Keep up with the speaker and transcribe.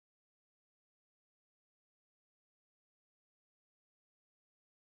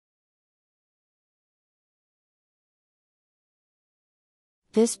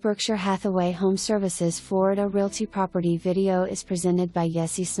This Berkshire Hathaway HomeServices Florida Realty property video is presented by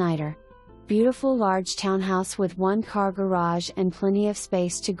Yesi Snyder. Beautiful large townhouse with one-car garage and plenty of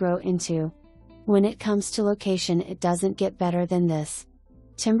space to grow into. When it comes to location, it doesn't get better than this.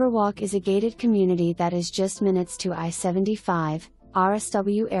 Timberwalk is a gated community that is just minutes to I-75,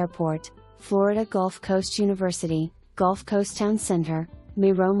 RSW Airport, Florida Gulf Coast University, Gulf Coast Town Center,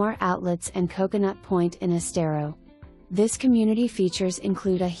 Miromar outlets and Coconut Point in Estero. This community features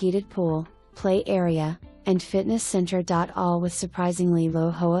include a heated pool, play area, and fitness center.all with surprisingly low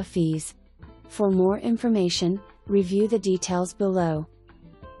HOA fees. For more information, review the details below.